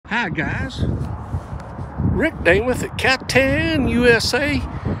Hi guys, Rick Damath at Cowtown USA,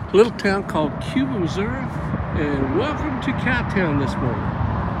 a little town called Cuba, Missouri, and welcome to Cowtown this morning.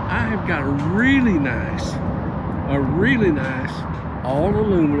 I have got a really nice all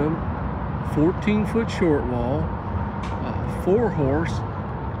aluminum 14-foot short wall, 4-horse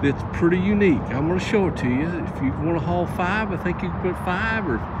that's pretty unique. I'm going to show it to you. If you want to haul 5, I think you can put 5,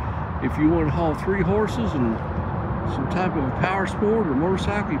 or if you want to haul 3 horses and some type of a power sport or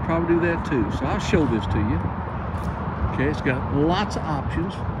motorcycle, you probably do that too. So I'll show this to you. Okay, it's got lots of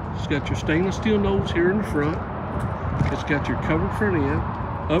options. It's got your stainless steel nose here in the front. It's got your covered front end.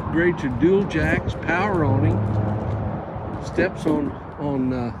 Upgrade to dual jacks, power awning, steps on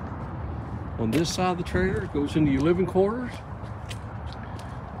this side of the trailer. It goes into your living quarters.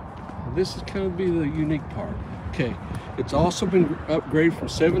 This is kind of be the unique part. Okay, it's also been upgraded from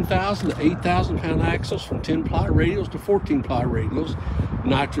 7,000 to 8,000 pound axles, from 10-ply radials to 14-ply radials,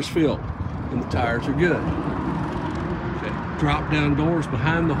 nitrous filled, and the tires are good. Okay, drop down doors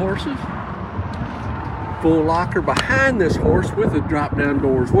behind the horses, full locker behind this horse with a drop down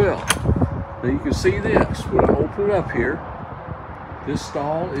door as well. Now you can see this when I open it up here. This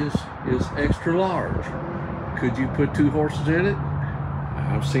stall is extra large. Could you put 2 horses in it?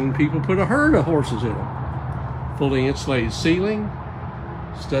 I've seen people put a herd of horses in them. Fully insulated ceiling,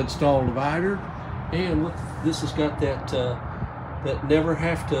 stud stall divider, and look, this has got that never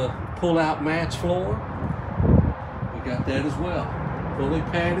have to pull out match floor. We got that as well. Fully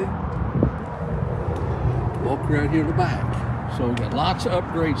padded. Walk right here to the back. So we got lots of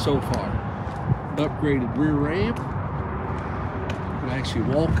upgrades so far. Upgraded rear ramp. You can actually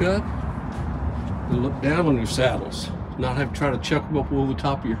walk up and look down on your saddles. Not have to try to chuck them up over the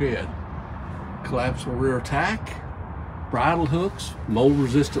top of your head. Collapsible rear attack, bridle hooks, mold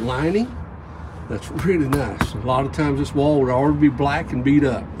resistant lining. That's really nice. A lot of times this wall would already be black and beat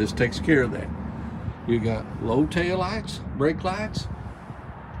up. This takes care of that. You got low tail lights, brake lights,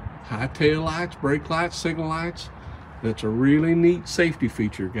 high tail lights, brake lights, signal lights. That's a really neat safety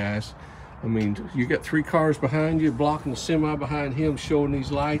feature, guys. I mean, you got 3 cars behind you, blocking the semi behind him, showing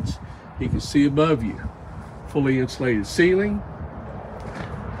these lights. He can see above you. Fully insulated ceiling.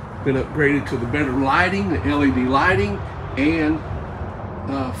 Been upgraded to the better lighting, the LED lighting, and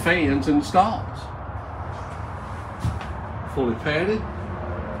fans in the stalls. Fully padded.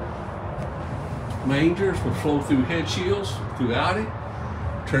 Mangers with flow-through head shields throughout it.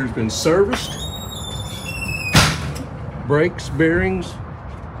 Trailer's been serviced. Brakes, bearings,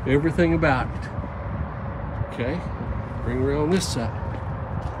 everything about it. Okay, bring it around this side.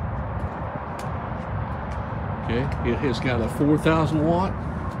 Okay, it has got a 4,000 watt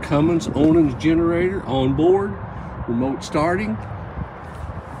Cummins Onens generator on board, remote starting.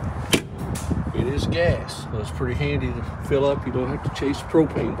 It is gas, so it's pretty handy to fill up. You don't have to chase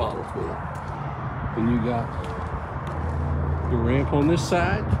propane bottles with it. And you got your ramp on this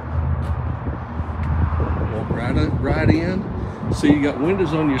side. Walk right in. So you got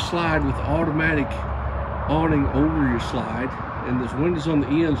windows on your slide with automatic awning over your slide, and those windows on the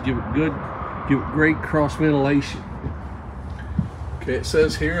ends give it great cross ventilation. Okay, it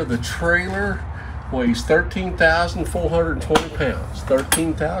says here the trailer weighs 13,420 pounds.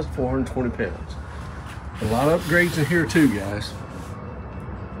 13,420 pounds. A lot of upgrades in here too, guys.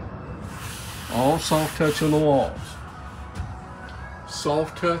 All soft touch on the walls.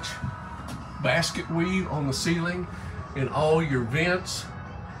 Soft touch basket weave on the ceiling, and all your vents,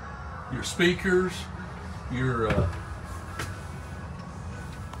 your speakers, your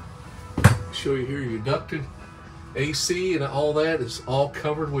show you here your ducted AC, and all that is all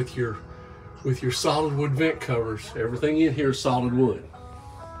covered with your solid wood vent covers. Everything in here is solid wood.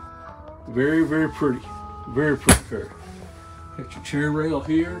 Very, very pretty. Very pretty car. Got your chair rail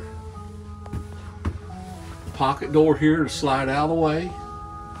here. Pocket door here to slide out of the way.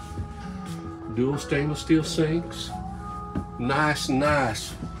 Dual stainless steel sinks. Nice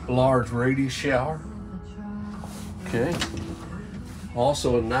large radius shower. Okay.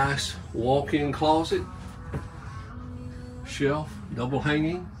 Also a nice walk-in closet. Shelf, double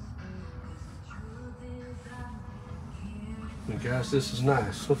hanging. And guys, this is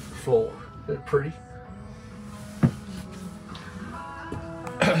nice. Look at the floor. Isn't that pretty?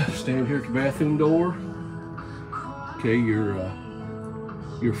 Stand here at the bathroom door. Okay,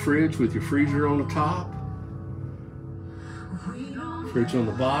 your fridge with your freezer on the top. Fridge on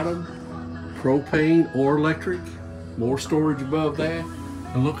the bottom. Propane or electric. More storage above that.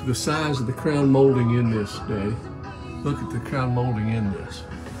 And look at the size of the crown molding in this, Dave. Look at the crown molding in this.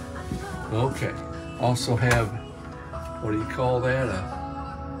 Okay. Also have, what do you call that?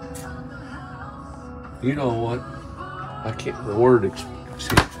 You know what? I can't, the word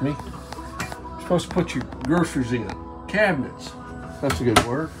escapes with me. You're supposed to put your groceries in. Cabinets. That's a good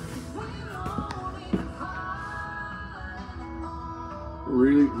word.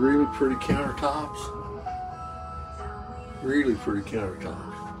 Really, really pretty countertops. Really pretty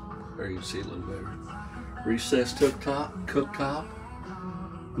countertops. There you can see a little better. Recessed cooktop,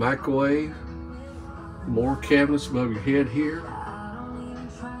 microwave, more cabinets above your head here.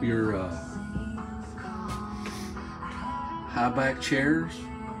 Your high back chairs.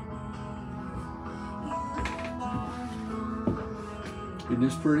 Isn't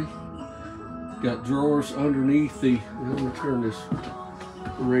this pretty? Got drawers underneath the, let me turn this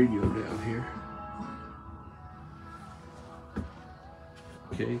radio down here.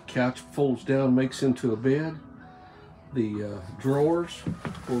 Okay, couch folds down, makes into a bed. The drawers,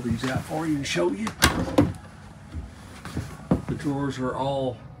 pull these out for you and show you. The drawers are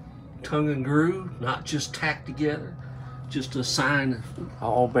all tongue and groove, not just tacked together. Just a sign,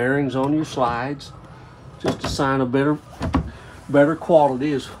 all bearings on your slides. Just a sign of better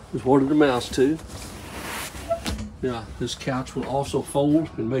quality is what it amounts to. Now, this couch will also fold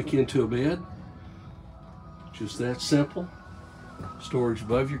and make into a bed. Just that simple. Storage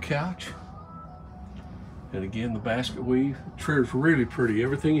above your couch. And again, the basket weave. The chair is really pretty.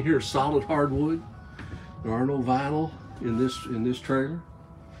 Everything in here is solid hardwood. There are no vinyl in this trailer.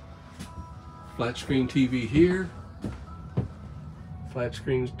 Flat screen TV here. Flat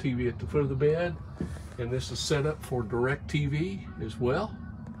screen TV at the foot of the bed. And this is set up for direct TV as well.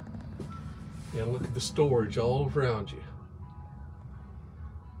 And look at the storage all around you.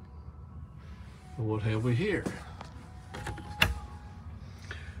 And what have we here?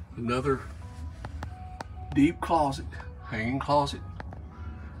 Another deep closet, hanging closet.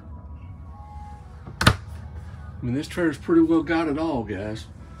 I mean, this trailer's pretty well got it all, guys.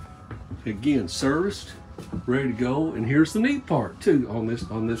 Again, serviced, ready to go. And here's the neat part too on this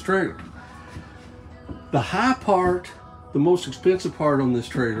trailer. The high part, the most expensive part on this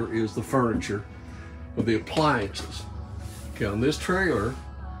trailer is the furniture or the appliances. Okay, on this trailer,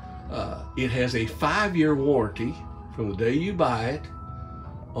 it has a 5-year warranty from the day you buy it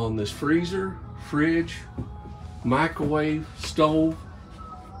on this freezer, fridge, microwave, stove,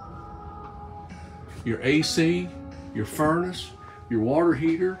 your AC, your furnace, your water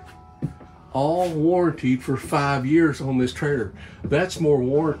heater, all warranted for 5 years on this trailer. That's more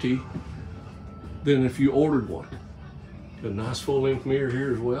warranty than if you ordered one. A nice full-length mirror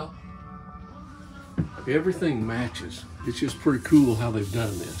here as well. Everything matches. It's just pretty cool how they've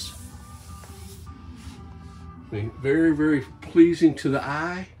done this. I mean, very, very pleasing to the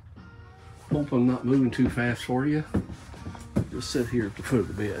eye. Hope I'm not moving too fast for you. Just sit here at the foot of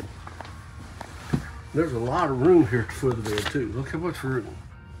the bed. There's a lot of room here at the foot of the bed too. Look how much room.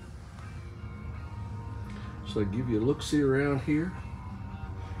 So I give you a look-see around here.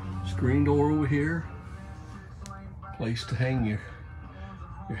 Screen door over here. Place to hang your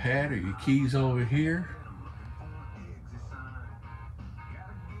hat or your keys over here.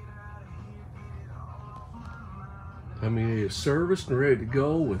 I mean, it is serviced and ready to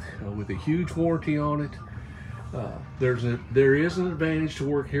go with a huge warranty on it. There is an advantage to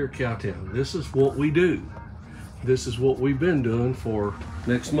work here at Cowtown. This is what we do. This is what we've been doing for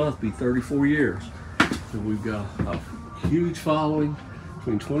next month, be 34 years. And we've got a huge following,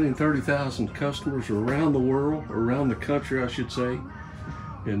 between 20 and 30,000 customers around the world, around the country, I should say.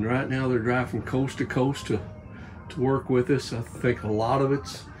 And right now they're driving coast to coast to work with us. I think a lot of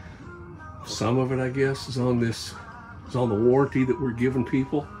some of it, I guess, is on the warranty that we're giving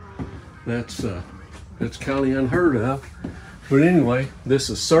people. That's kind of unheard of. But anyway, this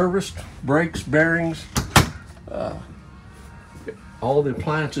is serviced, brakes, bearings, all the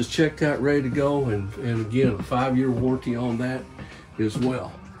appliances checked out, ready to go, and again, a 5-year warranty on that as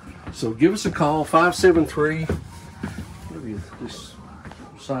well. So give us a call, 573, maybe this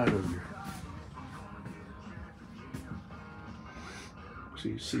side of your, so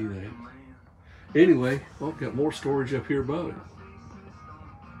you see that. Anyway, well, got more storage up here above it.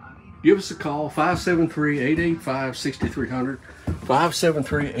 Give us a call, 573-885-6300,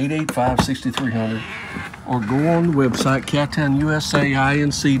 573-885-6300, or go on the website,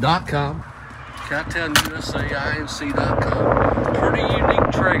 CowtownUSAINC.com, CowtownUSAINC.com. Pretty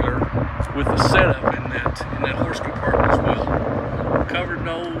unique trailer with the setup in that horse compartment as well. Covered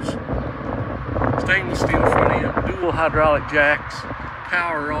nose, stainless steel front end, dual hydraulic jacks,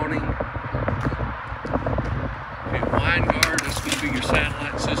 power awning. Wine guard, that's going to be your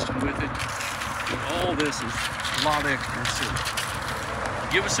satellite system with it. And all this is a lot extra. So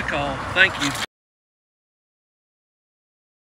give us a call. Thank you.